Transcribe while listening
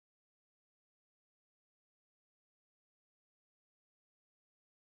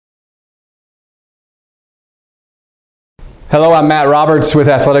Hello, I'm Matt Roberts with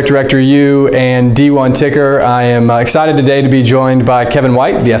AthleticDirectorU and D1 Ticker. I am excited today to be joined by Kevin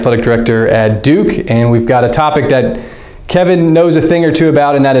White, the Athletic Director at Duke, and we've got a topic that Kevin knows a thing or two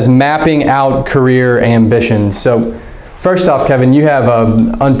about, and that is mapping out career ambitions. So first off, Kevin, you have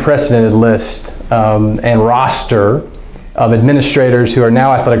an unprecedented list and roster of administrators who are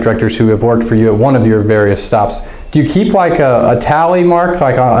now athletic directors who have worked for you at one of your various stops. Do you keep like a tally mark,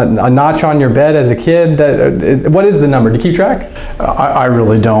 like a notch on your bed as a kid? What is the number? Do you keep track? I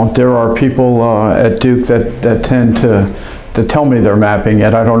really don't. There are people at Duke that tend to tell me they're mapping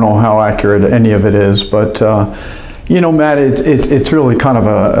it. I don't know how accurate any of it is, but you know, Matt, it's really kind of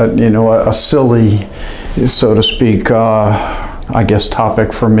a silly, so to speak, I guess,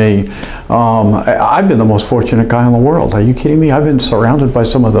 topic for me. I've been the most fortunate guy in the world. Are you kidding me? I've been surrounded by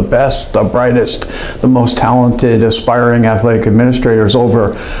some of the best, the brightest, the most talented, aspiring athletic administrators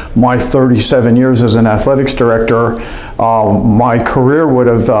over my 37 years as an athletics director. My career would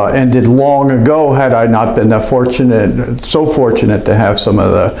have ended long ago had I not been that fortunate, so fortunate to have some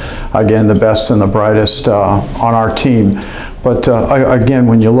of the, again, the best and the brightest on our team. But again,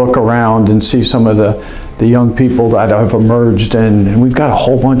 when you look around and see some of the young people that have emerged, and we've got a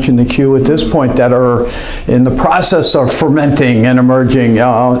whole bunch in the queue at this point that are in the process of fermenting and emerging,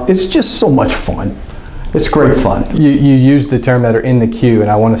 it's just so much fun. It's great fun. You used the term that are in the queue,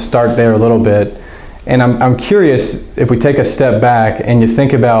 and I want to start there a little bit. And I'm curious, if we take a step back and you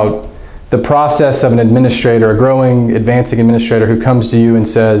think about the process of an administrator, a growing, advancing administrator who comes to you and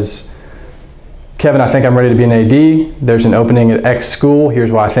says, Kevin, I think I'm ready to be an AD. There's an opening at X school.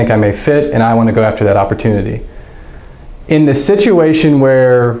 Here's why I think I may fit, and I want to go after that opportunity. In the situation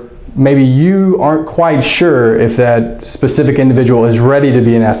where maybe you aren't quite sure if that specific individual is ready to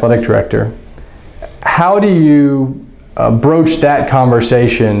be an athletic director, how do you broach that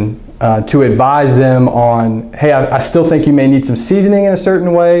conversation to advise them on, hey, I still think you may need some seasoning in a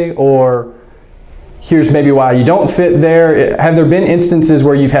certain way, or here's maybe why you don't fit there? Have there been instances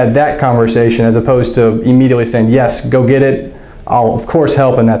where you've had that conversation as opposed to immediately saying, yes, go get it, I'll of course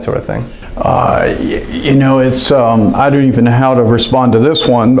help, and that sort of thing? You know, it's, I don't even know how to respond to this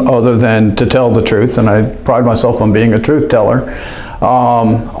one other than to tell the truth, and I pride myself on being a truth teller.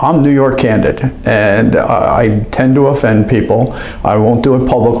 I'm New York candid, and I tend to offend people. I won't do it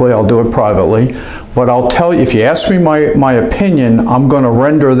publicly, I'll do it privately. But I'll tell you, if you ask me my opinion, I'm going to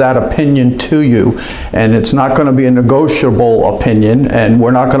render that opinion to you. And it's not going to be a negotiable opinion, and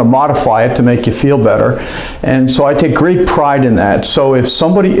we're not going to modify it to make you feel better. And so I take great pride in that. So if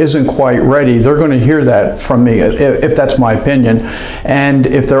somebody isn't quite ready, they're going to hear that from me, if that's my opinion. And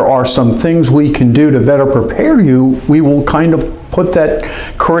if there are some things we can do to better prepare you, we will kind of put that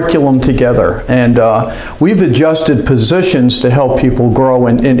curriculum together. And we've adjusted positions to help people grow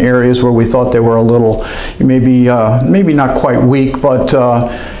in areas where we thought they were a little, maybe not quite weak, but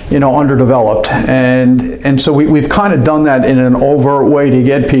you know, underdeveloped. And so we've kind of done that in an overt way to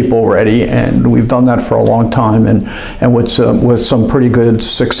get people ready, and we've done that for a long time, and with some pretty good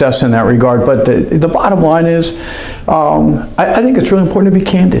success in that regard. But the bottom line is, I think it's really important to be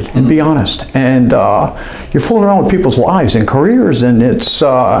candid and be honest. And you're fooling around with people's lives and careers, and it's you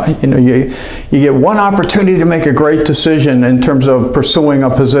know, you get one opportunity to make a great decision in terms of pursuing a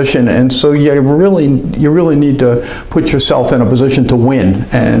position, and so you really need to put yourself in a position to win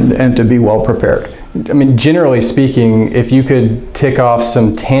and to be well prepared. I mean, generally speaking, if you could tick off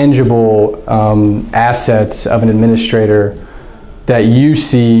some tangible assets of an administrator that you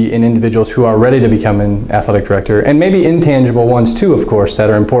see in individuals who are ready to become an athletic director, and maybe intangible ones too, of course,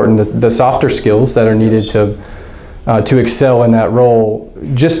 that are important, the softer skills that are needed to excel in that role,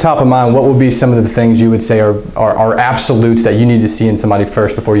 just top of mind, what would be some of the things you would say are absolutes that you need to see in somebody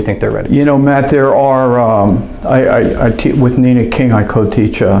first before you think they're ready? You know, Matt, there are, with Nina King, I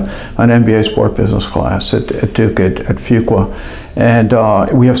co-teach an MBA sport business class at Duke at Fuqua. And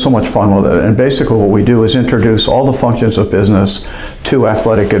we have so much fun with it. And basically what we do is introduce all the functions of business to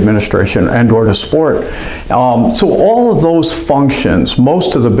athletic administration and or to sport. So all of those functions,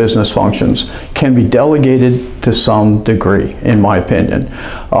 most of the business functions, can be delegated to some degree, in my opinion.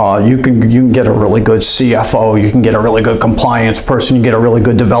 You can get a really good CFO, you can get a really good compliance person, you get a really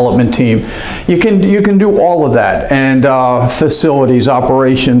good development team. You can do all of that, and facilities,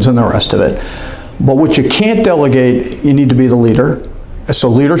 operations, and the rest of it. But what you can't delegate, you need to be the leader. So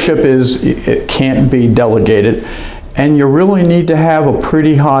leadership it can't be delegated. and you really need to have a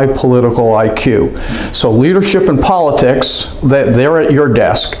pretty high political IQ. So leadership and politics, they're at your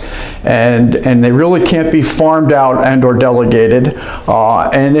desk, and they really can't be farmed out and or delegated.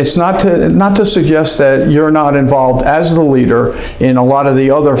 And it's not to suggest that you're not involved as the leader in a lot of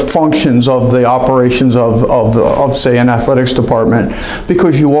the other functions of the operations of say an athletics department,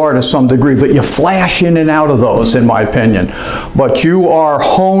 because you are to some degree, but you flash in and out of those, in my opinion. But you are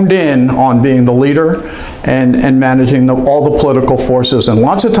honed in on being the leader and managing all the political forces. And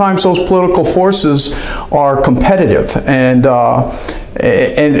lots of times those political forces are competitive, and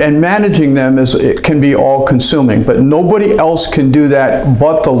managing them it can be all-consuming, but nobody else can do that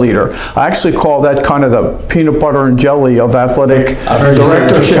but the leader. I actually call that kind of the peanut butter and jelly of athletic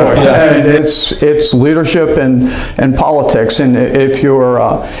directorship. And it's leadership and politics. And if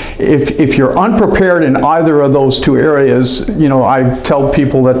you're unprepared in either of those two areas, you know, I tell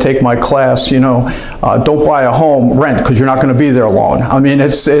people that take my class, you know, don't buy a home, rent, because you're not going to be there long. I mean,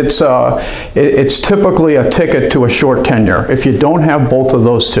 it's typically a ticket to a short tenure if you don't have both of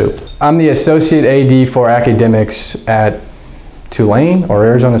those two. I'm the Associate AD for Academics at Tulane or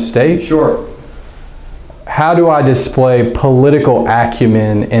Arizona State. Sure. How do I display political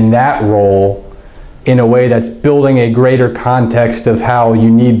acumen in that role in a way that's building a greater context of how you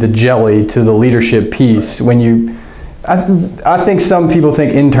need the jelly to the leadership piece? When you, I think some people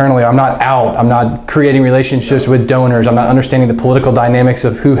think internally, I'm not creating relationships with donors, I'm not understanding the political dynamics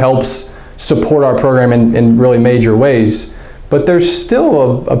of who helps support our program in really major ways. But there's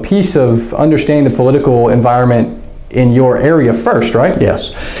still a piece of understanding the political environment in your area first, right?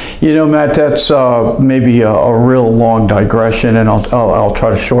 Yes. You know, Matt, that's maybe a real long digression, and I'll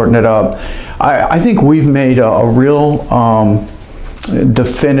try to shorten it up. I think we've made a real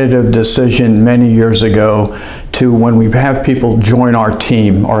definitive decision many years ago to, when we have people join our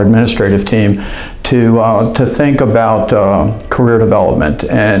team, our administrative team, to think about career development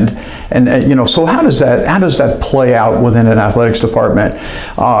and you know, so how does that play out within an athletics department?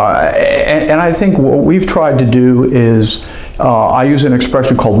 And I think what we've tried to do is I use an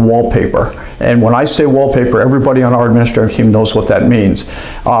expression called wallpaper. And when I say wallpaper, everybody on our administrative team knows what that means.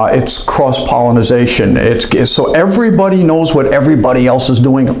 It's cross-pollination. It's so everybody knows what everybody else is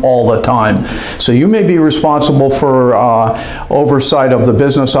doing all the time. So you may be responsible for oversight of the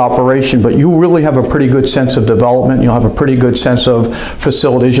business operation, but you really have a pretty good sense of development. You'll have a pretty good sense of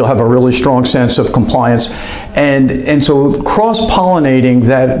facilities. You'll have a really strong sense of compliance. And so cross-pollinating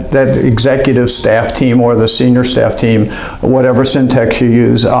that executive staff team or the senior staff team, whatever syntax you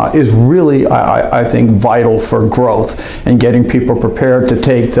use, is really, I think, vital for growth and getting people prepared to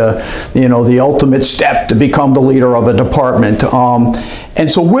take the ultimate step to become the leader of a department. And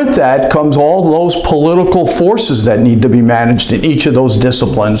so with that comes all those political forces that need to be managed in each of those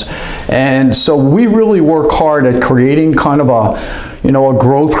disciplines. And so we really work hard at creating kind of a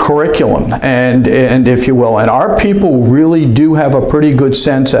growth curriculum, and if you will. And our people really do have a pretty good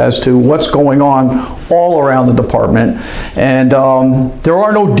sense as to what's going on all around the department. And there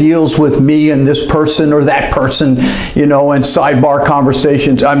are no deals with me and this person or that person, you know, and sidebar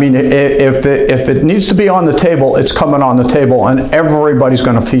conversations. I mean, if it needs to be on the table, it's coming on the table, and everybody's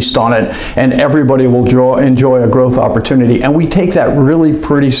going to feast on it, and everybody will enjoy a growth opportunity. And we take that really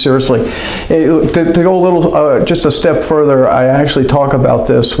pretty seriously. To go a little, just a step further, I actually talk about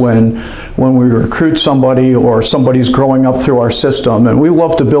this when we recruit somebody or somebody's growing up through our system, and we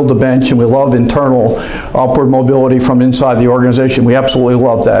love to build the bench, and we love internal upward mobility from inside the organization. We absolutely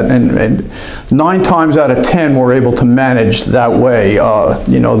love that, and 9 times out of 10 we're able to manage that way,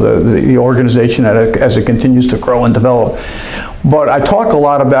 you know, the organization as it continues to grow and develop. But I talk a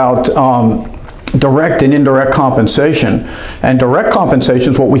lot about direct and indirect compensation. And direct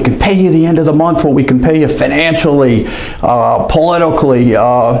compensation is what we can pay you at the end of the month, what we can pay you financially, politically, you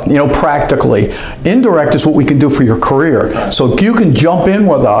know, practically. Indirect is what we can do for your career. So you can jump in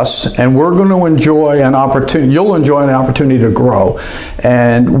with us, and we're going to enjoy an opportunity, you'll enjoy an opportunity to grow.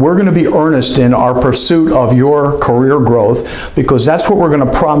 And we're going to be earnest in our pursuit of your career growth, because that's what we're going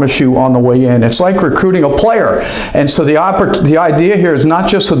to promise you on the way in. It's like recruiting a player. And so the idea here is not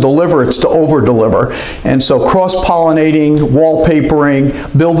just to deliver, it's to over-deliver. And so cross-pollinating,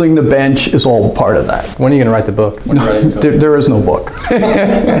 wallpapering, building the bench is all part of that. When are you going to write the book? There is no book.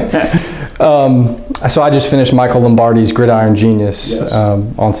 So I just finished Michael Lombardi's Gridiron Genius, yes,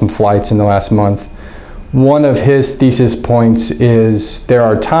 on some flights in the last month. One of his thesis points is there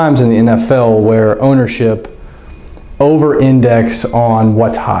are times in the NFL where ownership over-index on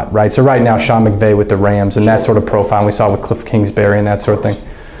what's hot, right? So right now, Sean McVay with the Rams and that sort of profile we saw with Cliff Kingsbury and that sort of thing.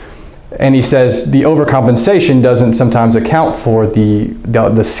 And he says the overcompensation doesn't sometimes account for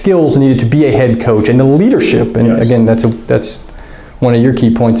the skills needed to be a head coach and the leadership. And yes. Again, that's one of your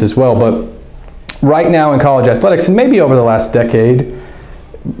key points as well. But right now in college athletics, and maybe over the last decade,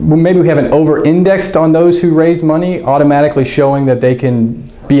 maybe we haven't over-indexed on those who raise money, automatically showing that they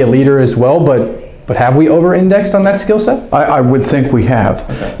can be a leader as well. But have we over-indexed on that skill set? I would think we have.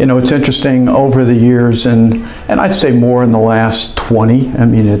 Okay. You know, it's interesting over the years, and I'd say more in the last 20. I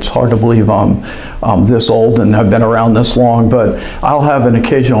mean, it's hard to believe I'm this old and have been around this long, but I'll have an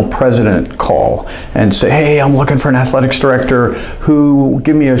occasional president call and say, hey, I'm looking for an athletics director.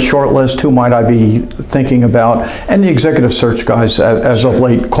 Give me a short list, who might I be thinking about? And the executive search guys, as of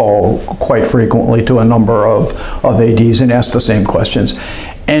late, call quite frequently to a number of ADs and ask the same questions.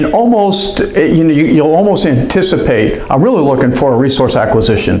 And almost, you know, you'll almost anticipate, I'm really looking for a resource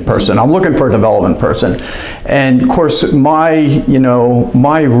acquisition person. I'm looking for a development person. And of course, my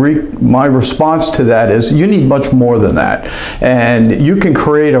response to that is, you need much more than that. And you can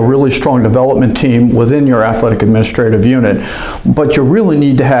create a really strong development team within your athletic administrative unit, but you really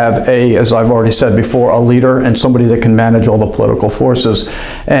need to have as I've already said before, a leader and somebody that can manage all the political forces.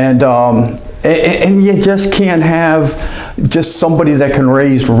 And you just can't have just somebody that can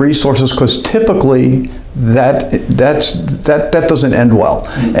raise resources, because typically that doesn't end well.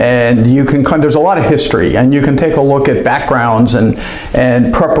 And there's a lot of history, and you can take a look at backgrounds and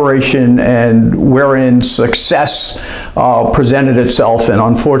preparation and wherein success presented itself, and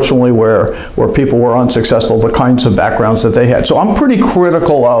unfortunately where people were unsuccessful, the kinds of backgrounds that they had. So I'm pretty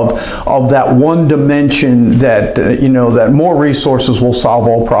critical of that one dimension that that more resources will solve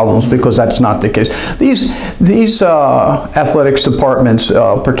all problems, because that's not the case. These athletics departments,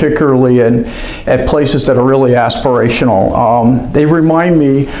 particularly at places that are really aspirational, they remind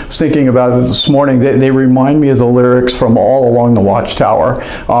me, I was thinking about it this morning, they remind me of the lyrics from All Along the Watchtower.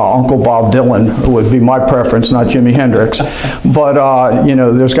 Uncle Bob Dylan would be my preference, not Jimi Hendrix. But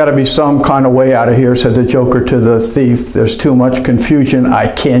there's got to be some kind of way out of here, said the Joker to the thief. There's too much confusion, I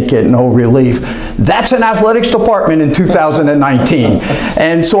can't get no relief. That's an athletics department in 2019.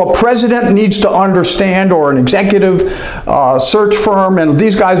 And so a president needs to understand, or an executive search firm, and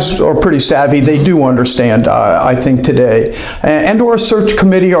these guys are pretty savvy, they do understand, I think, today, or a search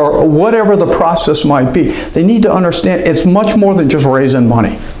committee, or whatever the process might be. They need to understand it's much more than just raising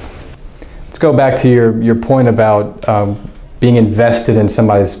money. Let's go back to your point about being invested in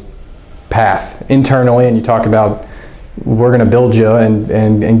somebody's path internally, and you talk about, we're going to build you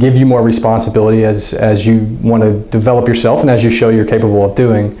and give you more responsibility as you want to develop yourself and as you show you're capable of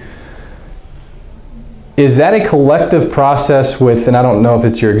doing. Is that a collective process with, and I don't know if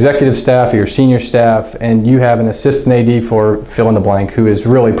it's your executive staff or your senior staff, and you have an assistant AD for fill in the blank who is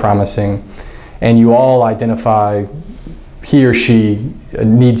really promising, and you all identify he or she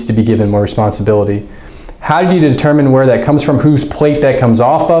needs to be given more responsibility? How do you determine where that comes from, whose plate that comes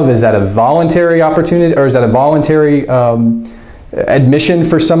off of? Is that a voluntary opportunity, or is that a voluntary admission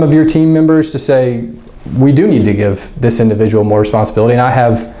for some of your team members to say, we do need to give this individual more responsibility, and I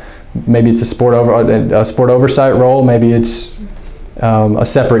have, maybe it's a sport oversight role, maybe it's a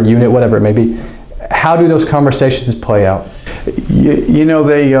separate unit, whatever it may be. How do those conversations play out?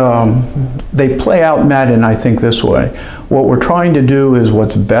 They play out, Matt, in I think this way. What we're trying to do is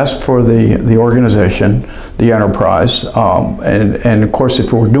what's best for the organization, the enterprise, and of course,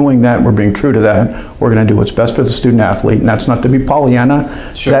 if we're doing that, we're being true to that, we're going to do what's best for the student athlete, and that's not to be Pollyanna.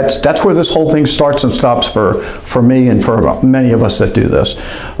 Sure. That's where this whole thing starts and stops for me and for many of us that do this.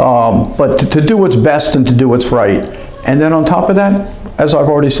 But to do what's best and to do what's right, and then on top of that, as I've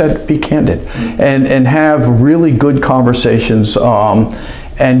already said, be candid and have really good conversations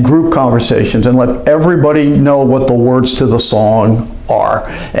and group conversations, and let everybody know what the words to the song are,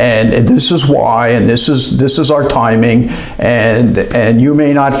 and this is why, and this is our timing, and you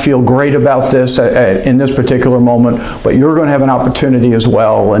may not feel great about this in this particular moment, but you're going to have an opportunity as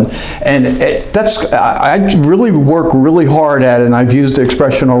well, and that's, I really work really hard at, and I've used the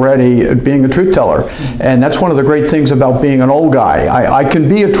expression already, being a truth teller, and that's one of the great things about being an old guy. I can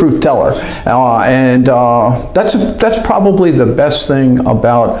be a truth teller, and that's probably the best thing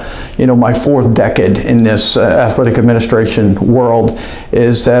about my fourth decade in this athletic administration world,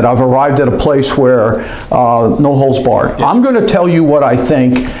 is that I've arrived at a place where no holds barred. Yeah. I'm going to tell you what I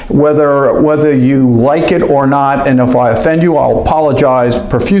think, whether you like it or not, and if I offend you, I'll apologize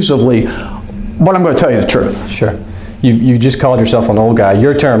profusely, but I'm going to tell you the truth. Sure. You just called yourself an old guy.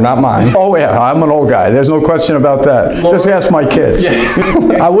 Your term, not mine. Oh yeah, I'm an old guy. There's no question about that. Laura, just ask my kids.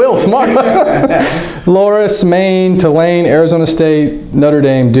 Yeah. I will tomorrow. Loras, Maine, Tulane, Arizona State, Notre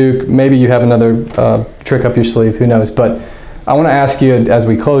Dame, Duke. Maybe you have another trick up your sleeve. Who knows? But I want to ask you, as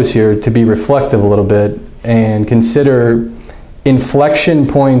we close here, to be reflective a little bit and consider inflection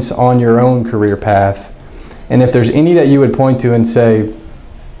points on your own career path. And if there's any that you would point to and say,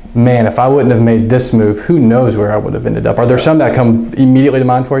 man, if I wouldn't have made this move, who knows where I would have ended up? Are there some that come immediately to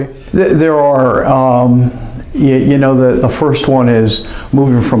mind for you? There are. You know, the first one is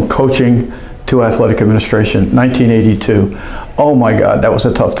moving from coaching to athletic administration, 1982. Oh my God, that was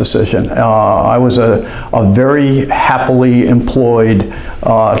a tough decision. I was a very happily employed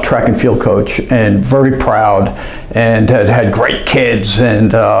track and field coach, and very proud, and had great kids,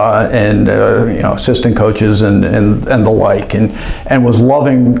 and you know, assistant coaches and the like, and was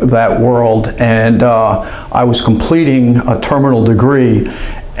loving that world. And I was completing a terminal degree.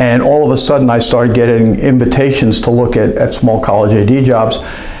 And all of a sudden, I started getting invitations to look at small college AD jobs.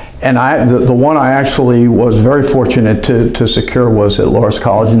 And the one I actually was very fortunate to secure was at Loras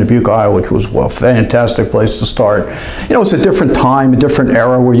College in Dubuque, Iowa, which was a fantastic place to start. You know, it's a different time, a different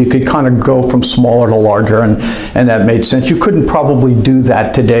era where you could kind of go from smaller to larger, and that made sense. You couldn't probably do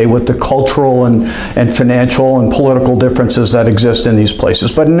that today with the cultural and financial and political differences that exist in these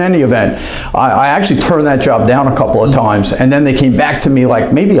places. But in any event, I actually turned that job down a couple of times, and then they came back to me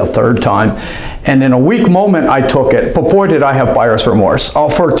like maybe a third time. And in a weak moment, I took it. But boy, did I have buyer's remorse.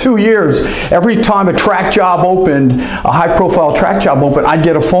 For 2 years, every time a track job opened, a high-profile track job opened, I'd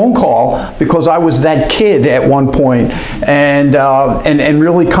get a phone call because I was that kid at one point, and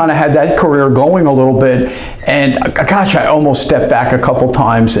really kind of had that career going a little bit. And gosh, I almost stepped back a couple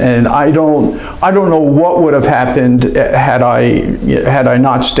times, and I don't know what would have happened had I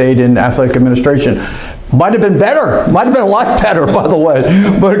not stayed in athletic administration. Might have been better, might have been a lot better, by the way,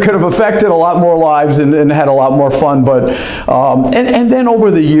 but it could have affected a lot more lives and had a lot more fun. But and then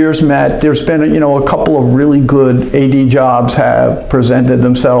over the years, Matt, there's been a couple of really good AD jobs have presented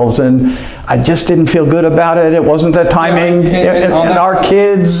themselves, and I just didn't feel good about it. It wasn't the timing, and our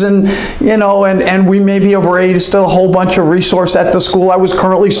kids, and and we maybe have raised a whole bunch of resource at the school I was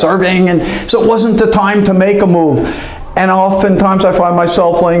currently serving, and so it wasn't the time to make a move. And oftentimes I find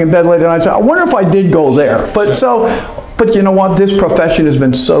myself laying in bed late at night and say, I wonder if I did go there. But you know what? This profession has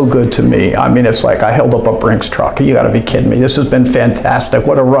been so good to me. I mean, it's like I held up a Brinks truck. You got to be kidding me. This has been fantastic.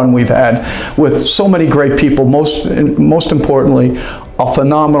 What a run we've had with so many great people. Most importantly, a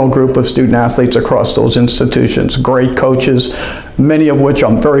phenomenal group of student athletes across those institutions. Great coaches, many of which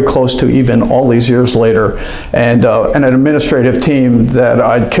I'm very close to even all these years later, and an administrative team that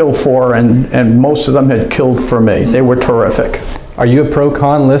I'd kill for, and most of them had killed for me. They were terrific. Are you a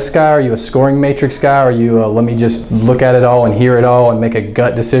pro-con list guy? Are you a scoring matrix guy? Are you let me just look at it all and hear it all and make a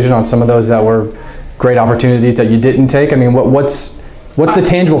gut decision on some of those that were great opportunities that you didn't take? I mean, what's the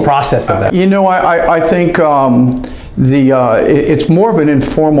tangible process of that? I think it's more of an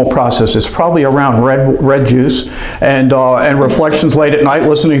informal process. It's probably around red juice and reflections late at night,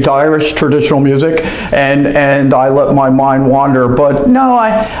 listening to Irish traditional music, and I let my mind wander. But no,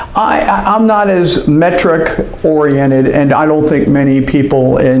 I'm not as metric oriented, and I don't think many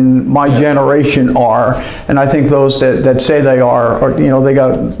people in my generation are. And I think those that say they are they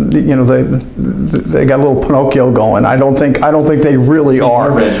got a little Pinocchio going. I don't think they really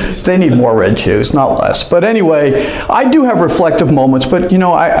are. They need more red juice, not less. But anyway, I do have reflective moments, but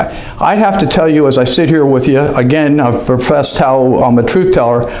I have to tell you, as I sit here with you again, I've professed how I'm a truth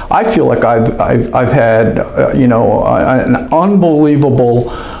teller. I feel like I've had an unbelievable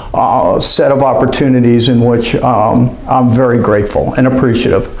set of opportunities in which I'm very grateful and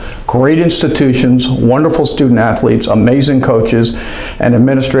appreciative. Great institutions, wonderful student athletes, amazing coaches, and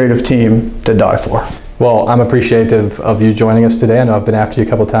administrative team to die for. Well, I'm appreciative of you joining us today. I know I've been after you a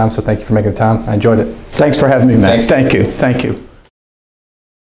couple of times, so thank you for making the time. I enjoyed it. Thanks for having me, Max. Thank you. Thank you.